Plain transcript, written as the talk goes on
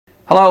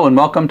Hello and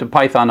welcome to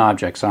Python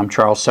Objects. I'm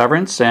Charles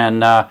Severance,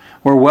 and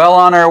we're well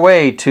on our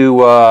way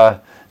to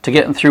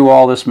getting through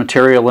all this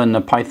material in the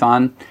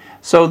Python.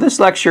 So this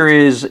lecture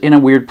is in a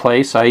weird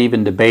place. I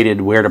even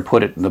debated where to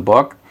put it in the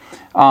book.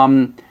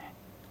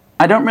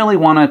 I don't really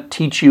want to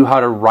teach you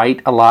how to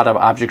write a lot of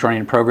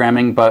object-oriented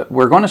programming, but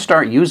we're going to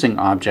start using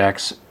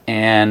objects,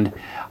 and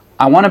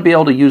I want to be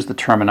able to use the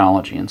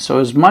terminology. And so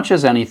as much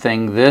as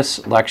anything,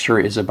 this lecture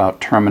is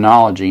about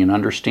terminology and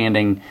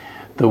understanding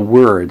the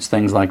words,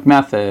 things like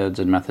methods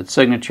and method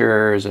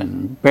signatures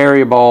and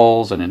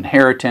variables and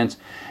inheritance.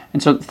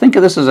 And so think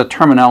of this as a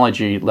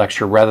terminology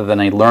lecture rather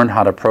than a learn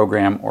how to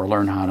program or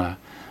learn how to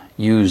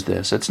use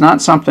this. It's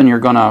not something you're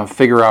going to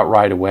figure out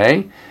right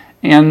away.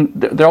 And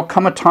there'll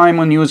come a time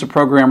when you as a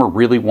programmer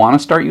really want to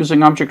start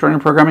using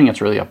object-oriented programming.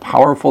 It's really a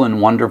powerful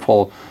and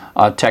wonderful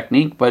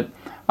technique, but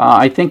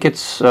I think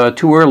it's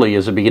too early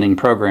as a beginning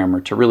programmer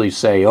to really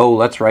say, oh,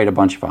 let's write a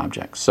bunch of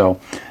objects. So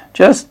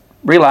just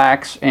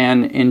relax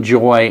and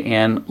enjoy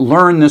and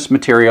learn this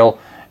material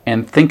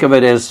and think of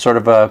it as sort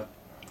of a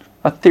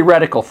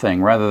theoretical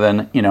thing rather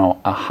than,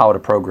 a how to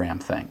program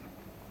thing.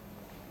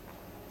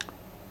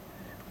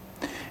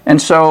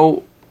 And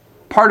so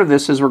part of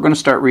this is we're going to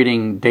start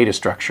reading data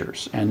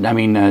structures and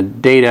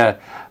data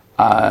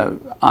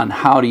on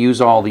how to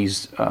use all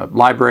these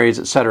libraries,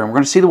 etc. And we're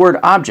going to see the word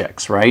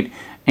objects, right?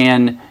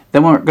 And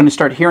then we're going to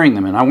start hearing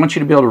them. And I want you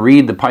to be able to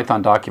read the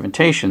Python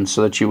documentation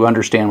so that you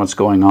understand what's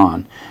going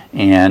on.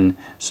 And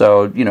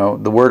so,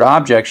 the word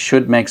object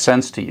should make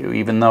sense to you,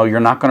 even though you're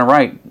not going to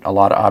write a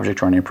lot of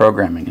object-oriented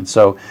programming. And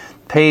so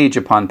page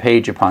upon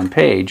page upon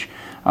page,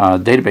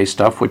 database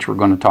stuff, which we're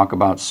going to talk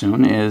about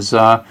soon, is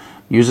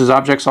uses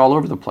objects all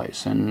over the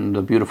place. And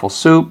the beautiful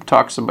soup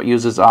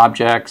uses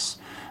objects.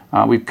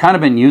 We've kind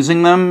of been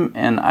using them,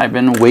 and I've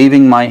been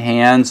waving my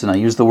hands, and I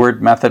use the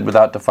word method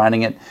without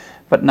defining it.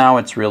 But now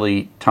it's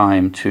really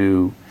time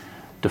to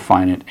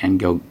define it and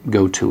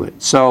go to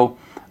it. So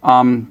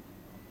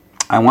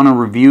I want to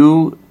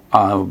review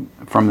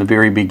from the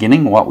very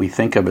beginning what we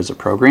think of as a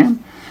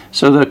program.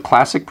 So the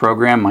classic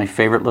program, my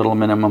favorite little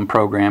minimum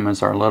program,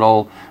 is our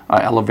little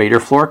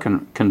elevator floor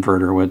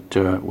converter,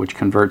 which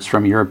converts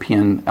from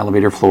European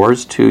elevator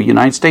floors to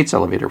United States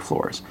elevator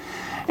floors.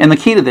 And the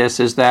key to this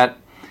is that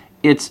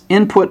it's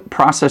input,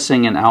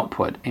 processing, and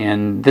output.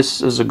 And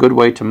this is a good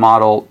way to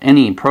model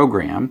any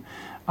program.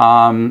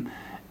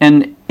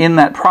 And in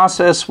that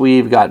process,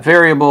 we've got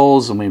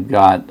variables, and we've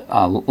got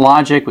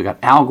logic, we've got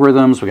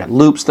algorithms, we've got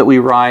loops that we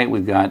write,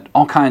 we've got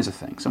all kinds of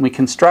things. And we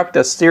construct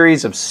a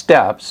series of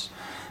steps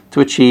to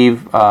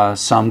achieve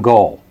some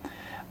goal.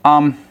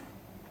 In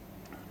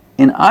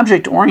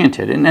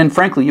object-oriented, and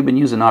frankly, you've been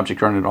using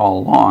object-oriented all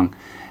along,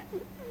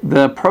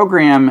 the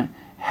program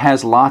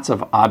has lots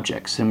of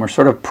objects, and we're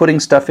sort of putting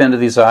stuff into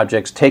these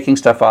objects, taking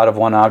stuff out of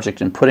one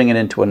object and putting it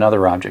into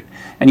another object.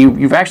 And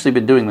you've actually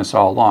been doing this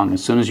all along.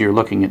 As soon as you're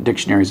looking at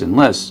dictionaries and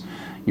lists,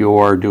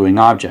 you're doing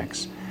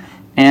objects.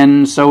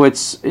 And so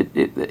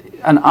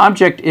an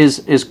object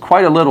is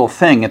quite a little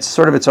thing. It's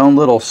sort of its own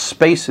little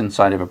space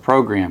inside of a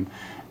program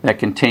that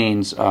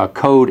contains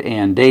code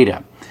and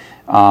data.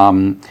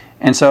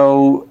 And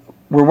so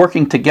we're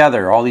working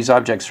together. All these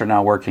objects are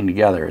now working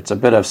together. It's a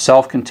bit of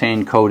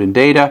self-contained code and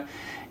data.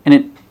 And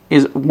it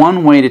is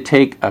one way to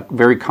take a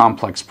very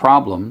complex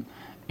problem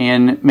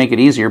and make it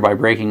easier by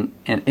breaking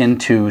it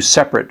into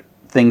separate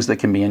things that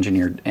can be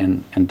engineered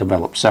and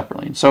developed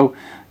separately. And so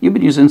you've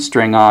been using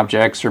string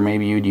objects, or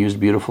maybe you'd use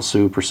Beautiful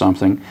Soup or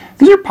something.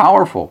 These are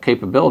powerful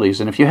capabilities,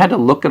 and if you had to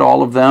look at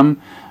all of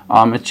them,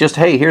 it's just,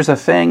 hey, here's a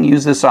thing,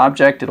 use this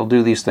object, it'll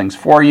do these things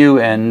for you,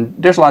 and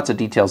there's lots of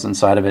details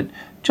inside of it.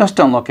 Just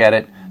don't look at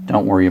it.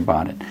 Don't worry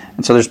about it.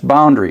 And so there's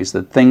boundaries,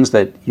 that things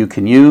that you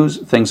can use,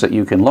 things that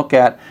you can look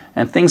at,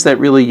 and things that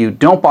really you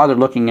don't bother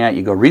looking at.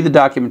 You go read the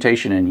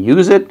documentation and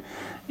use it,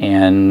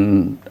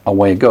 and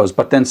away it goes.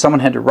 But then someone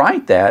had to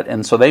write that,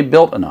 and so they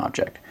built an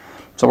object.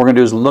 So what we're going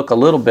to do is look a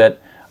little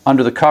bit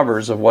under the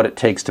covers of what it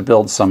takes to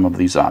build some of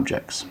these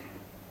objects.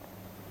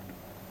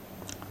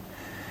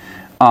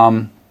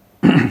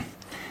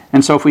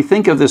 And so if we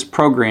think of this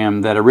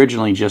program that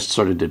originally just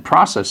sort of did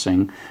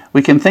processing,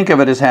 we can think of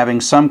it as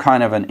having some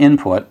kind of an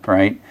input,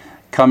 right,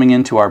 coming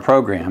into our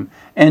program.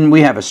 And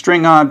we have a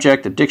string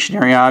object, a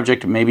dictionary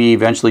object, maybe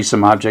eventually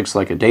some objects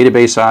like a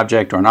database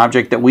object or an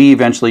object that we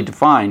eventually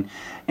define.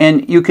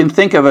 And you can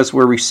think of as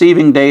we're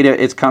receiving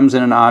data, it comes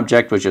in an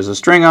object, which is a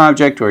string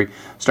object, where we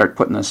start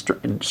putting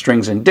the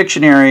strings in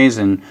dictionaries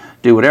and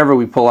do whatever.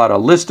 We pull out a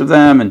list of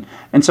them.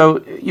 And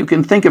so you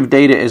can think of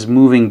data as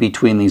moving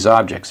between these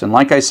objects. And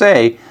like I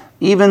say,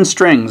 even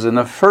strings, in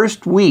the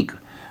first week,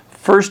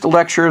 first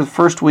lecture,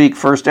 first week,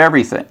 first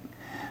everything,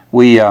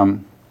 we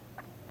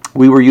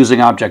were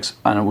using objects,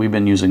 and we've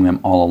been using them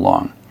all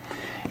along.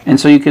 And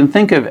so you can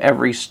think of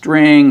every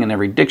string and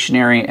every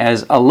dictionary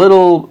as a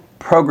little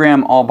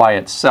program all by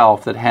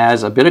itself that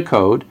has a bit of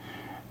code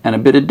and a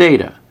bit of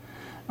data.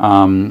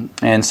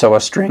 And so a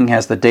string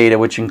has the data,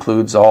 which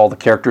includes all the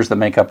characters that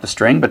make up the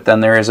string, but then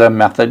there is a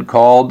method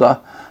called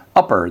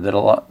upper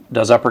that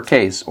does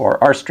uppercase, or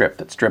rstrip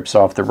that strips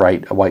off the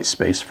right, a white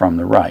space from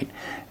the right.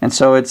 And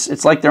so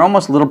it's like they're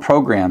almost little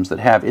programs that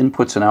have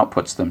inputs and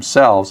outputs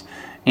themselves,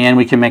 and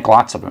we can make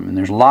lots of them. And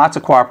there's lots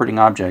of cooperating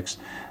objects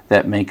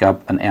that make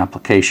up an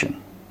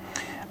application.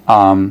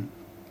 And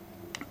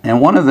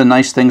one of the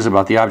nice things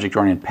about the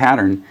object-oriented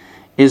pattern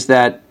is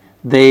that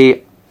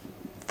they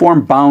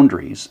form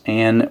boundaries,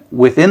 and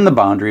within the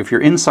boundary, if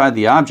you're inside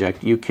the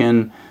object, you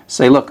can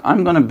say, look,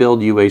 I'm going to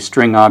build you a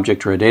string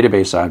object or a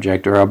database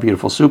object or a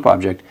beautiful soup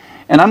object,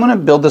 and I'm going to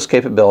build this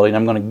capability and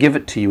I'm going to give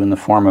it to you in the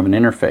form of an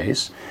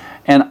interface,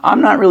 and I'm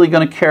not really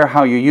going to care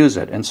how you use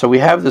it. And so we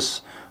have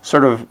this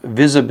sort of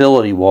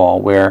visibility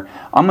wall where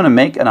I'm going to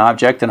make an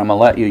object and I'm going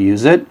to let you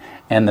use it,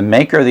 and the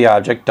maker of the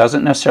object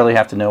doesn't necessarily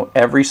have to know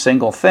every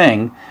single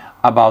thing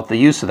about the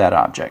use of that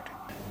object.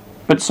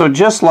 But so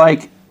just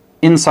like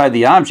inside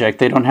the object,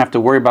 they don't have to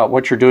worry about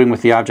what you're doing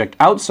with the object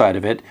outside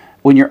of it.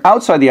 When you're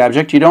outside the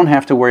object, you don't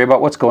have to worry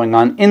about what's going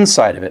on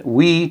inside of it.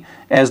 We,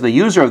 as the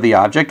user of the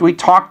object, we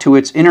talk to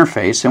its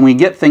interface and we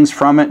get things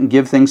from it and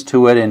give things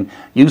to it and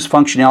use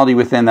functionality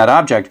within that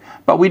object,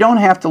 but we don't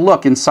have to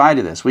look inside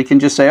of this. We can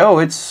just say, oh,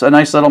 it's a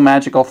nice little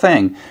magical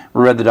thing.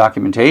 We read the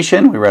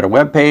documentation, we read a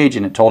web page,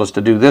 and it told us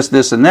to do this,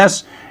 this, and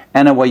this,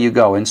 and away you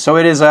go. And so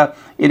it is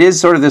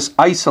sort of this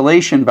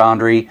isolation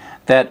boundary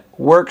that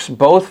works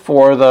both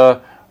for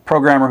the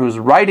programmer who's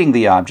writing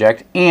the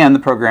object and the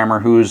programmer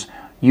who's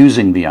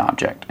using the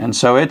object. And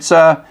so it's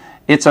a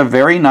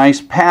very nice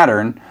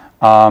pattern,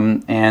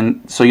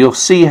 and so you'll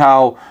see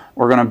how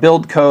we're going to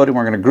build code and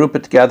we're going to group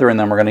it together, and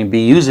then we're going to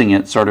be using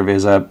it sort of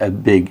as a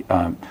big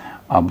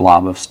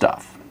blob of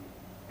stuff.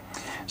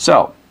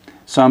 So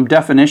some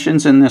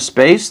definitions in this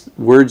space,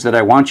 words that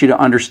I want you to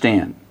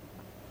understand.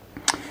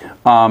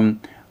 When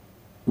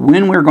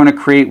we're going to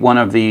create one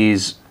of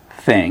these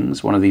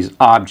things, one of these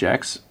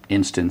objects,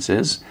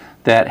 instances,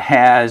 that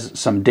has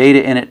some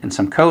data in it and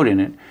some code in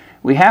it,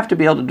 we have to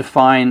be able to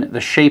define the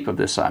shape of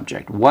this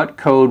object. What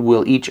code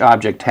will each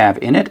object have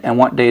in it, and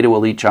what data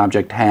will each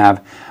object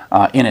have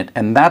in it?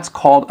 And that's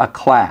called a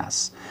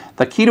class.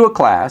 The key to a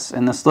class,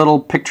 and this little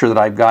picture that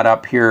I've got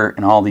up here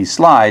in all these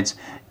slides,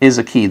 is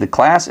a key. The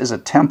class is a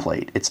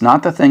template. It's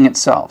not the thing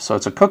itself. So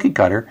it's a cookie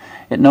cutter.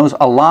 It knows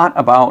a lot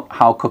about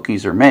how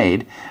cookies are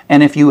made.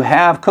 And if you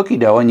have cookie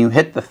dough and you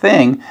hit the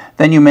thing,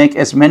 then you make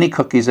as many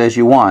cookies as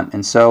you want.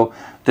 And so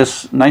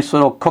this nice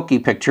little cookie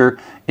picture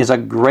is a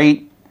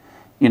great,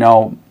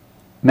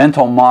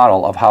 mental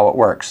model of how it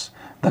works.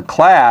 The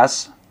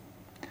class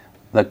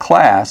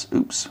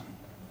is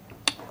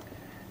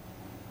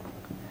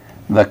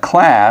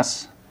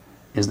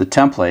the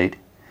template,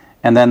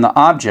 and then the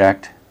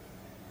object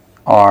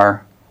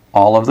are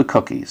all of the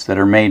cookies that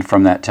are made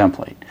from that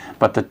template.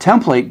 But the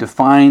template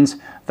defines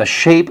the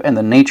shape and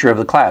the nature of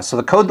the class. So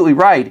the code that we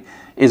write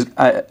is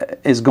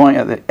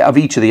going of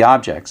each of the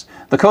objects.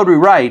 The code we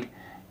write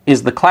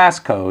is the class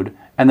code,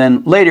 and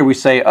then later we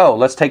say, oh,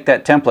 let's take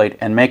that template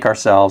and make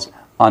ourselves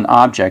an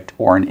object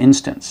or an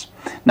instance.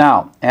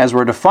 Now, as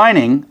we're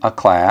defining a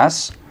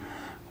class,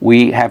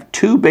 we have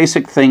two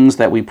basic things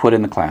that we put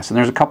in the class, and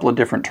there's a couple of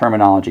different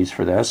terminologies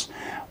for this.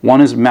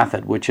 One is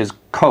method, which is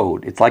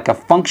code. It's like a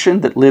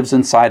function that lives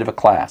inside of a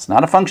class.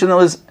 Not a function that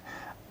lives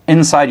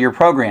inside your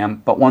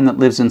program, but one that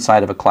lives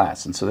inside of a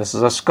class. And so this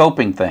is a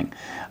scoping thing.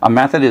 A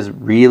method is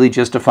really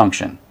just a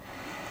function,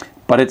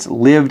 but it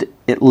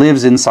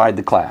lives inside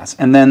the class.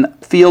 And then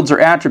fields or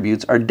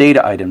attributes are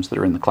data items that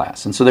are in the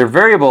class. And so they're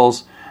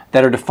variables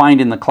that are defined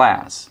in the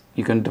class.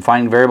 You can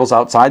define variables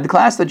outside the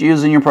class that you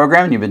use in your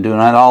program, and you've been doing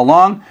that all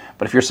along.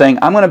 But if you're saying,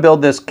 I'm going to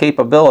build this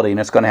capability, and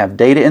it's going to have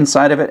data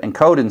inside of it and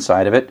code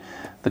inside of it,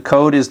 the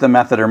code is the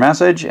method or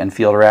message, and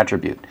field or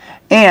attribute.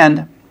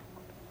 And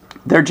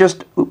there are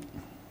just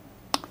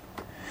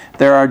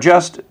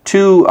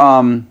two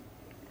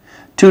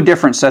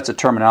different sets of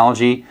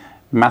terminology.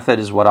 Method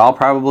is what I'll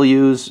probably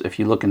use. If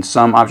you look in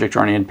some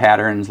object-oriented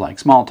patterns like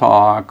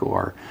Smalltalk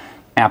or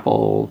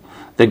Apple,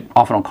 they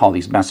often will call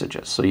these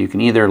messages. So you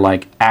can either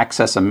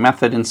access a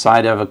method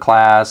inside of a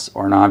class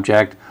or an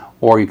object,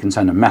 or you can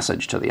send a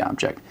message to the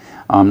object.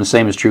 The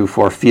same is true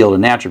for field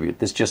and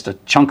attribute. It's just a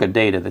chunk of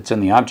data that's in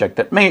the object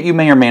that you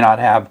may or may not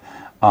have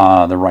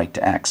the right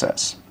to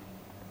access.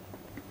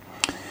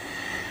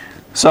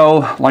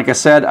 So, like I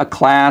said, a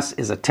class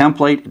is a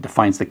template. It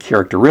defines the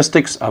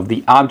characteristics of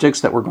the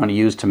objects that we're going to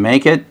use to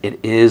make it. It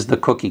is the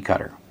cookie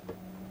cutter.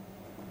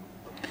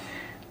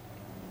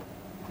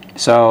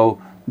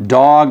 So,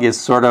 dog is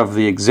sort of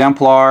the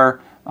exemplar.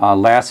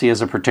 Lassie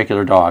is a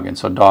particular dog, and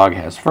so dog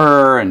has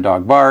fur, and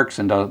dog barks,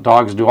 and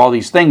dogs do all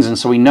these things, and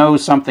so we know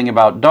something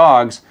about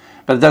dogs,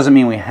 but it doesn't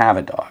mean we have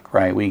a dog,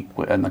 right?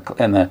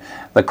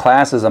 The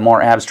class is a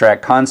more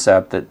abstract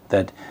concept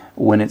that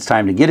when it's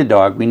time to get a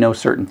dog, we know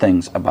certain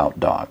things about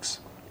dogs.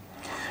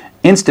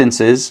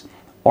 Instances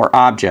or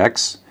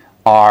objects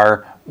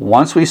are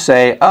once we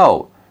say,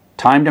 oh,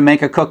 time to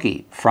make a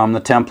cookie from the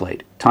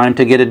template, time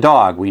to get a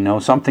dog, we know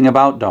something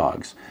about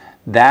dogs.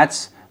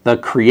 That's the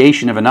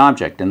creation of an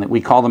object, and that we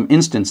call them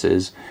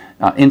instances,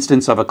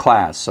 instance of a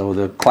class. So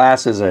the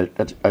class is it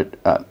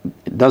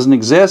doesn't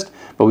exist,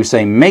 but we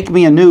say, make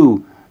me a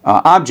new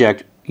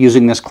object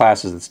using this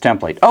class as its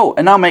template. Oh,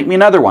 and now make me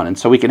another one. And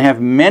so we can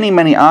have many,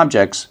 many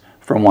objects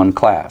from one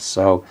class.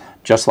 So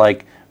just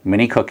like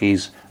many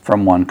cookies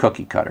from one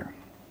cookie cutter.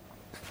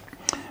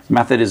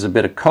 Method is a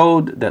bit of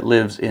code that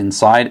lives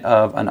inside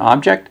of an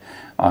object.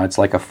 It's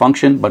like a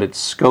function, but it's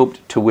scoped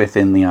to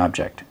within the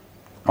object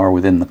or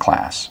within the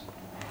class.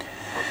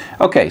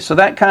 Okay, so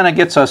that kind of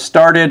gets us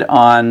started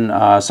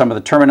on some of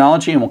the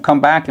terminology, and we'll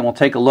come back and we'll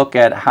take a look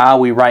at how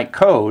we write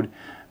code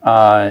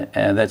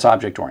that's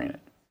object-oriented.